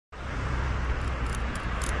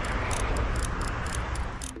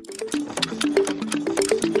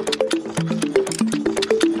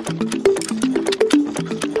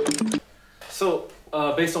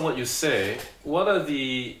based on what you say, what are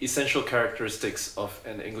the essential characteristics of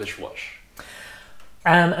an English watch?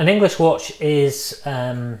 An English watch is,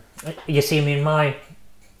 you see,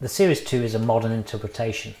 the Series 2 is a modern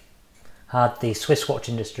interpretation. Had the Swiss watch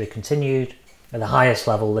industry continued at the highest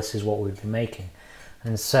level, this is what we'd be making.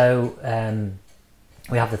 And so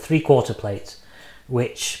we have the 3/4 plate,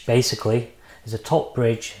 which basically is a top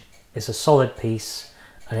bridge, is a solid piece,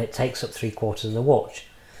 and it takes up 3/4 of the watch.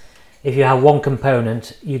 If you have one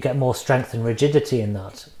component, you get more strength and rigidity in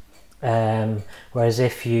that. Whereas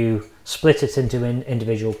if you split it into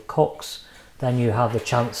individual cocks, then you have the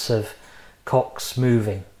chance of cocks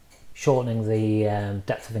moving, shortening the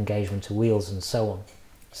depth of engagement of wheels and so on.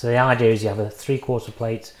 So the idea is you have a 3/4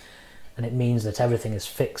 plate, and it means that everything is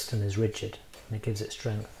fixed and is rigid, and it gives it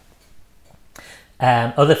strength.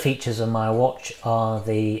 Other features of my watch are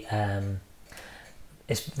they're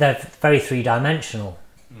very three-dimensional.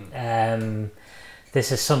 This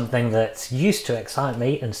is something that used to excite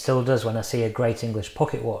me and still does when I see a great English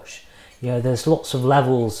pocket watch. You know, there's lots of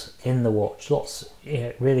levels in the watch, lots,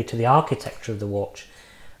 really to the architecture of the watch,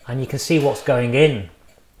 and you can see what's going in,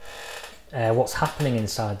 what's happening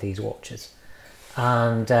inside these watches.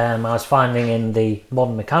 And I was finding in the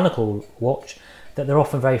modern mechanical watch that they're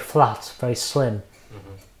often very flat, very slim,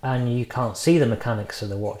 and you can't see the mechanics of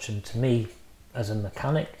the watch. And to me, as a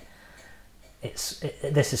mechanic,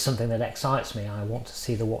 this is something that excites me. I want to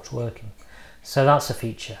see the watch working, so that's a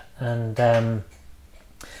feature. And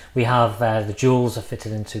we have the jewels are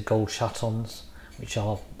fitted into gold chatons, which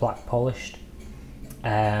are black polished.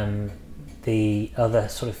 The other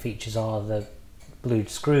sort of features are the blued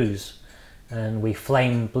screws, and we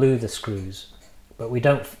flame blue the screws, but we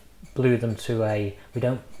don't blue them to a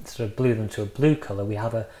blue colour. We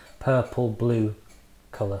have a purple blue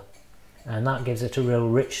colour, and that gives it a real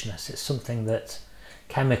richness. It's something that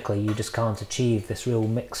chemically you just can't achieve, this real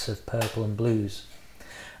mix of purple and blues.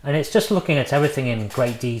 And it's just looking at everything in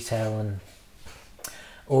great detail and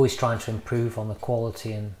always trying to improve on the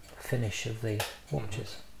quality and finish of the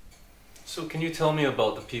watches. So can you tell me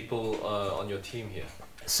about the people on your team here?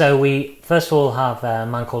 So we first of all have a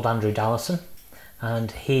man called Andrew Dallison,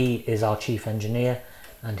 and he is our chief engineer,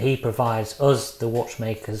 and he provides us, the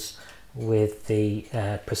watchmakers, with the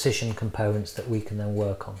precision components that we can then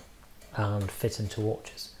work on and fit into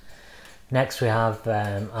watches. Next we have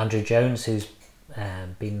Andrew Jones, who's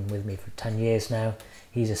been with me for 10 years now.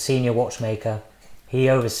 He's a senior watchmaker. He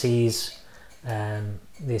oversees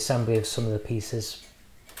the assembly of some of the pieces,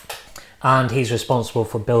 and he's responsible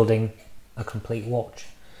for building a complete watch.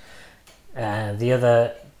 The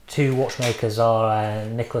other two watchmakers are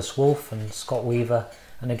Nicholas Wolfe and Scott Weaver,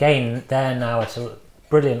 and again they're now at a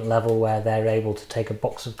brilliant level where they're able to take a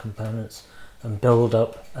box of components and build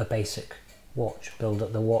up a basic watch, build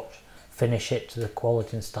up the watch, finish it to the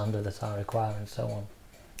quality and standard that I require, and so on.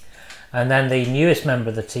 And then the newest member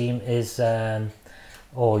of the team is,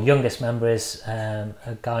 or youngest member is,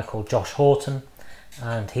 a guy called Josh Horton,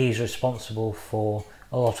 and he's responsible for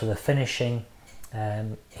a lot of the finishing.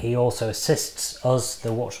 He also assists us,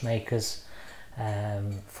 the watchmakers,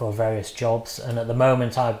 for various jobs, and at the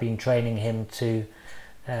moment I've been training him to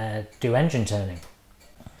do engine turning.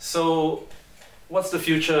 So what's the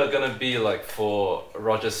future going to be like for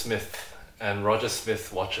Roger Smith and Roger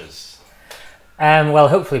Smith watches? Well,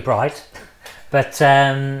 hopefully bright, but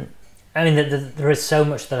I mean there is so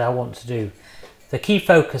much that I want to do. The key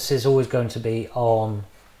focus is always going to be on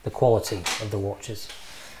the quality of the watches,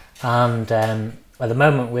 and at the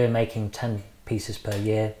moment we're making 10 pieces per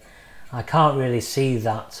year. I can't really see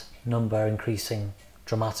that number increasing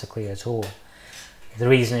dramatically at all. The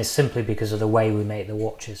reason is simply because of the way we make the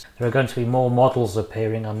watches. There are going to be more models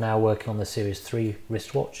appearing. I'm now working on the Series 3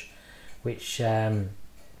 wristwatch, which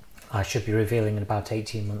I should be revealing in about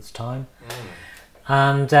 18 months' time.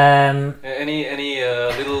 And any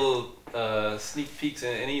little sneak peeks,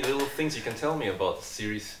 any little things you can tell me about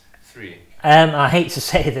Series 3? I hate to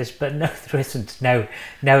say this, but no, there isn't. No,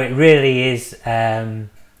 it really is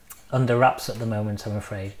under wraps at the moment, I'm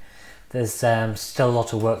afraid. There's still a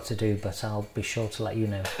lot of work to do, but I'll be sure to let you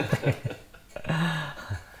know.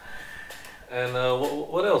 And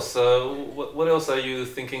what else? What else are you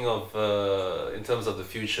thinking of in terms of the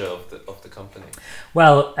future of the company?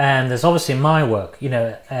 Well, there's obviously my work. You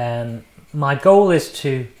know, my goal is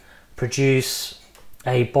to produce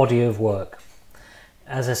a body of work.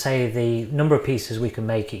 As I say, the number of pieces we can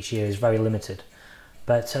make each year is very limited,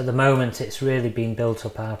 but at the moment it's really been built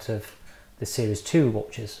up out of the Series 2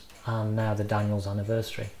 watches and now the Daniels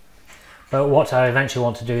anniversary. But what I eventually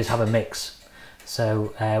want to do is have a mix.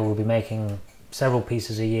 So we'll be making several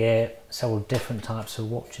pieces a year, several different types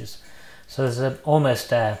of watches. So there's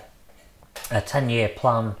almost a 10-year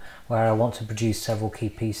plan where I want to produce several key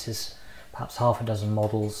pieces, perhaps half a dozen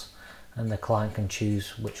models, and the client can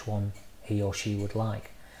choose which one he or she would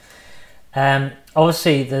like.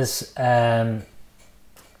 Obviously there's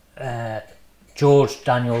George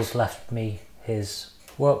Daniels left me his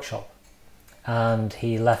workshop, and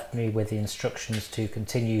he left me with the instructions to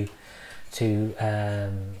continue to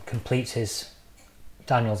complete his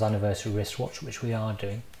Daniels anniversary wristwatch, which we are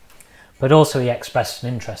doing. But also he expressed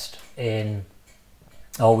an interest in,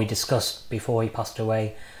 or we discussed before he passed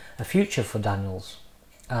away, a future for Daniels.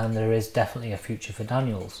 And there is definitely a future for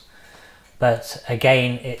Daniels. But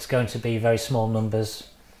again, it's going to be very small numbers.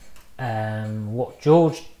 What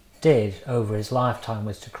George did over his lifetime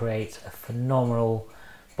was to create a phenomenal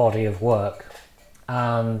body of work.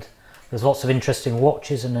 And there's lots of interesting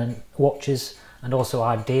watches and also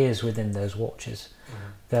ideas within those watches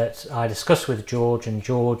that I discussed with George, and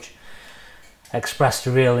George expressed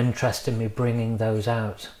a real interest in me bringing those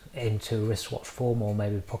out into wristwatch form, or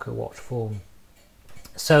maybe pocket watch form.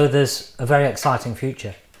 So there's a very exciting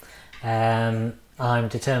future. I'm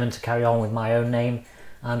determined to carry on with my own name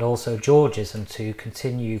and also George's, and to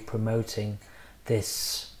continue promoting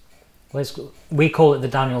this, we call it the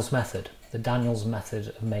Daniels method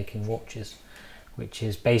of making watches, which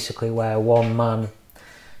is basically where one man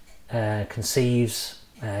conceives,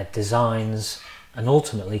 designs, and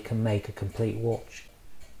ultimately can make a complete watch.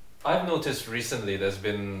 I've noticed recently there's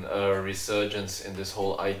been a resurgence in this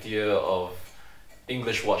whole idea of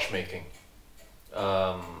English watchmaking.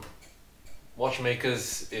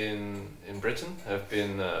 Watchmakers in Britain have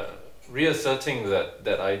been reasserting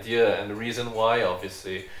that idea, and the reason why,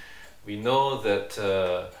 obviously, we know that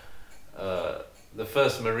the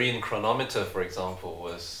first marine chronometer, for example,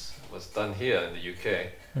 was done here in the UK.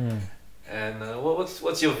 And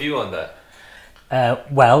what's your view on that?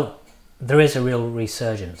 Well, there is a real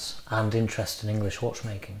resurgence and interest in English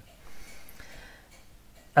watchmaking.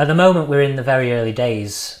 At the moment we're in the very early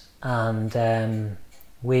days, and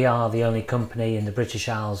we are the only company in the British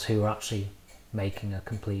Isles who are actually making a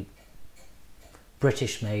complete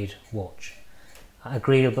British made watch.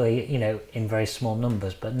 Agreeably, you know, in very small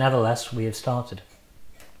numbers, but nevertheless we have started.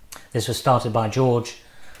 This was started by George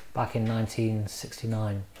back in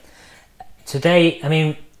 1969. Today, I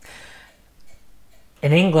mean,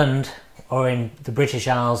 in England or in the British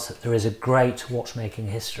Isles, there is a great watchmaking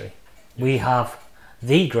history. We have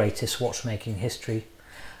the greatest watchmaking history,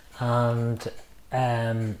 and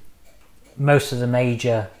most of the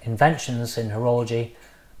major inventions in horology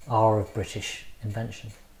are of British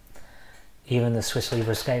invention. Even the Swiss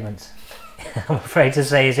lever escapement, I'm afraid to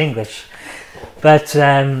say, is English. But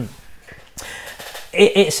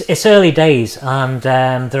it's early days, and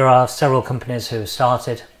there are several companies who have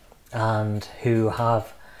started and who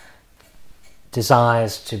have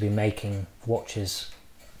desires to be making watches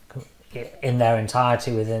in their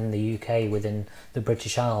entirety within the UK, within the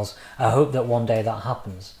British Isles. I hope that one day that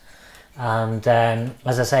happens. And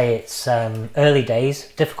as I say, it's early days,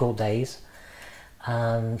 difficult days,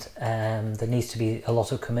 and there needs to be a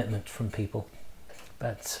lot of commitment from people,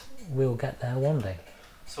 but we'll get there one day.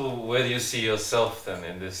 So where do you see yourself then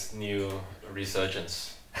in this new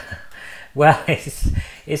resurgence? Well, it's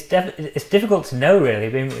difficult to know, really. I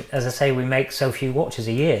mean, as I say, we make so few watches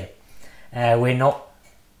a year. We're not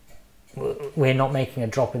making a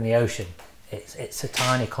drop in the ocean. It's a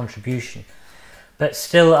tiny contribution, but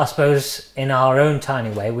still, I suppose, in our own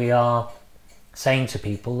tiny way, we are saying to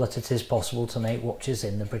people that it is possible to make watches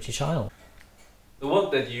in the British Isles. The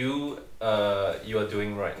work that you are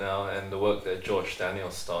doing right now, and the work that George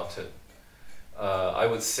Daniels started, I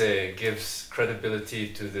would say gives credibility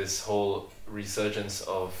to this whole resurgence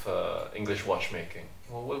of English watchmaking.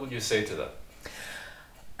 Well, what would you say to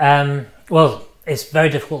that? Well, it's very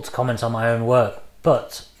difficult to comment on my own work,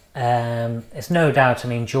 but it's no doubt, I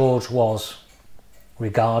mean, George was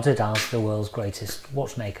regarded as the world's greatest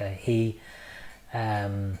watchmaker. He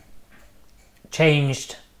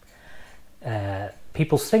changed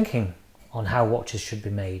people's thinking on how watches should be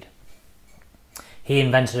made. He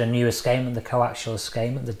invented a new escapement, the coaxial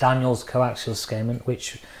escapement, the Daniels coaxial escapement,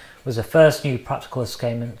 which was the first new practical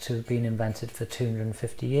escapement to have been invented for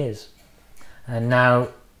 250 years. And now,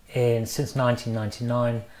 since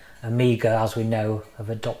 1999, Amiga, as we know, have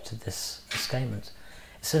adopted this escapement.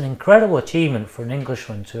 It's an incredible achievement for an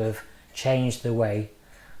Englishman to have changed the way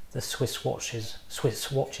the Swiss watch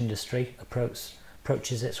industry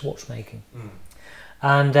approaches its watchmaking.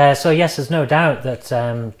 And so yes, there's no doubt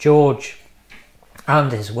that George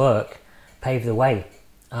and his work paved the way,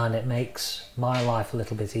 and it makes my life a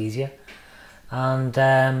little bit easier. And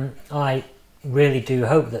I really do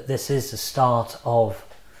hope that this is the start of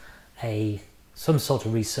some sort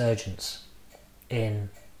of resurgence in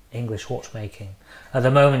English watchmaking. At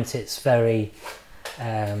the moment, it's very,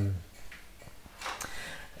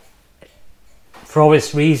 for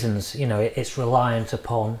obvious reasons, you know, it's reliant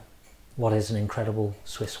upon what is an incredible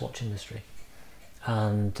Swiss watch industry.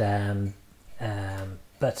 And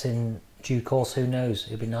but in due course, who knows?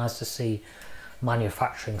 It'd be nice to see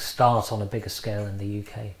manufacturing start on a bigger scale in the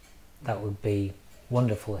UK. That would be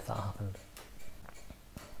wonderful if that happened.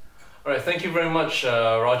 All right, thank you very much,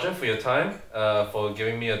 Roger, for your time, for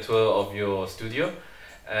giving me a tour of your studio,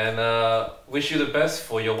 and wish you the best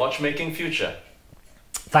for your watchmaking future.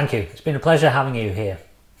 Thank you. It's been a pleasure having you here.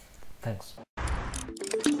 Thanks.